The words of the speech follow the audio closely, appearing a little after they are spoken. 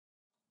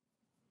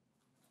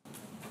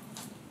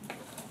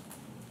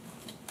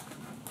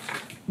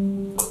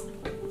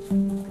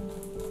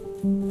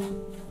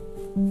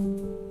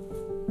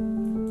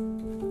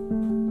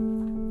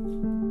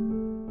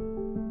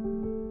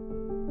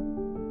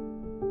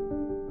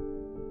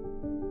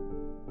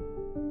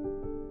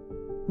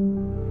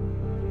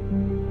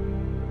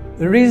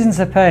The reasons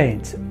I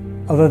paint,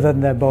 other than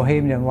the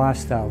bohemian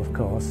lifestyle of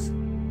course,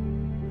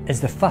 is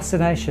the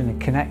fascination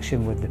and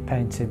connection with the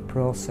painting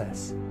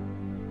process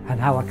and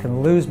how I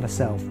can lose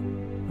myself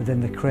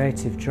within the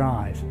creative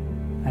drive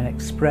and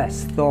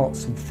express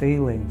thoughts and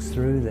feelings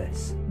through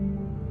this.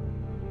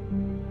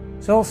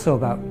 It's also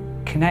about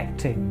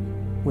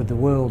connecting with the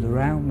world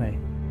around me,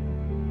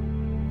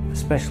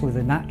 especially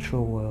the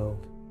natural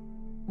world.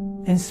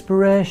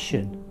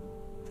 Inspiration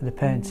for the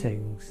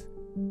paintings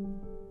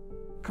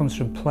comes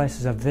from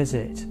places I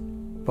visit,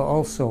 but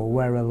also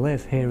where I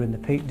live here in the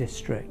Peak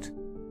District.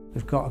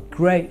 We've got a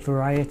great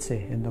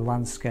variety in the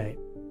landscape,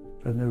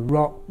 from the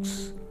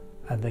rocks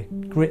and the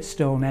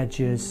gritstone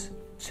edges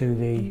to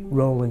the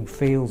rolling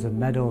fields and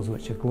meadows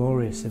which are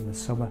glorious in the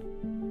summer.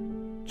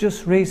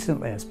 Just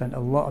recently I spent a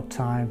lot of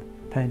time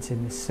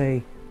painting the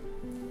sea.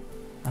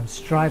 I'm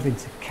striving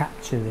to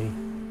capture the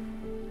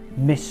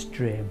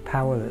mystery and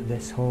power that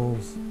this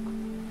holds.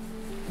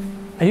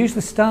 I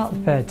usually start the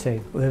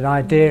painting with an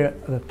idea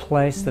of a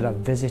place that I've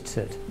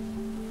visited.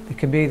 It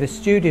can be either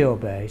studio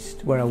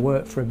based, where I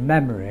work from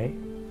memory,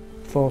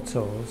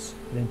 photos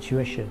and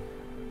intuition,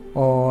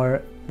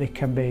 or they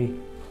can be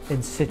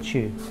in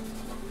situ.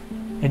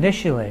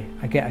 Initially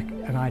I get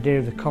an idea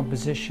of the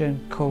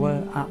composition,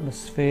 colour,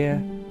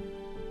 atmosphere.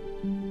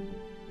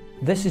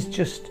 This is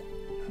just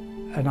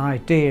an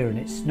idea and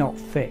it's not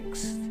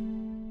fixed.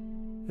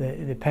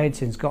 The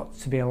painting's got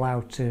to be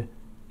allowed to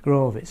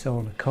grow of its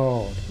own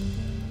accord.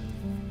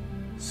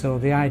 So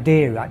the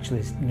idea actually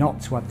is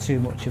not to have too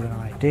much of an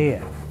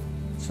idea,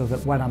 so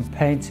that when I'm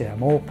painting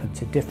I'm open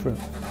to different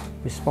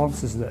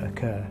responses that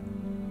occur.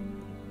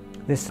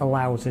 This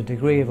allows a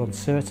degree of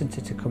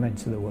uncertainty to come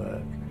into the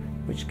work,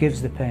 which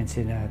gives the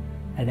painting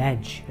an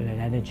edge and an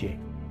energy.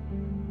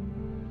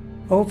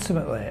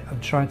 Ultimately,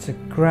 I'm trying to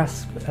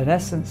grasp an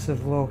essence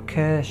of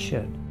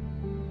location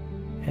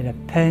in a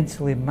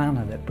painterly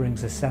manner that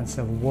brings a sense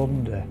of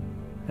wonder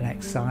and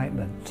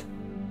excitement.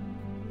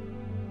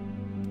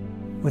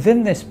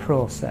 Within this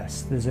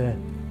process, there's a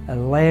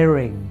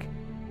layering,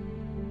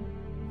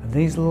 and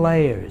these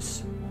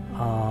layers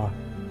are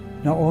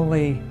not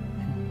only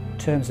in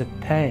terms of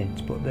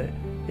paint, but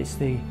it's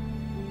the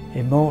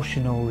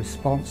emotional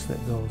response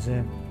that goes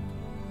in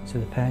to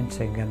the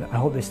painting, and I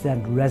hope this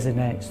then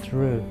resonates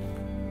through.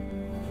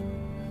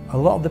 A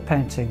lot of the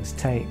paintings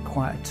take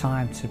quite a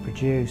time to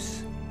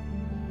produce.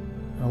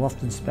 I'll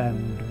often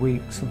spend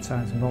weeks,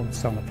 sometimes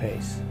months on a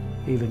piece,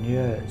 even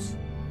years,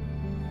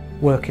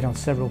 working on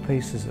several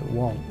pieces at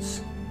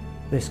once.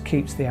 This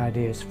keeps the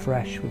ideas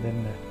fresh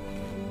within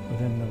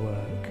the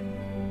work.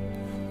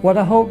 What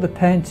I hope the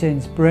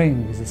paintings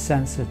bring is a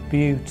sense of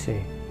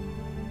beauty,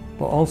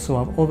 but also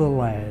of other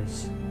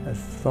layers of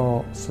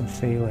thoughts and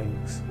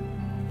feelings,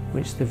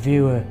 which the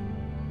viewer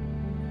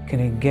can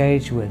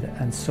engage with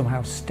and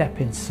somehow step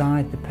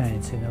inside the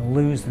painting and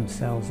lose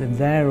themselves in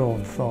their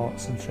own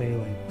thoughts and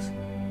feelings.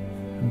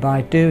 And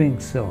by doing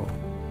so,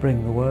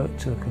 bring the work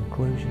to a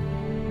conclusion.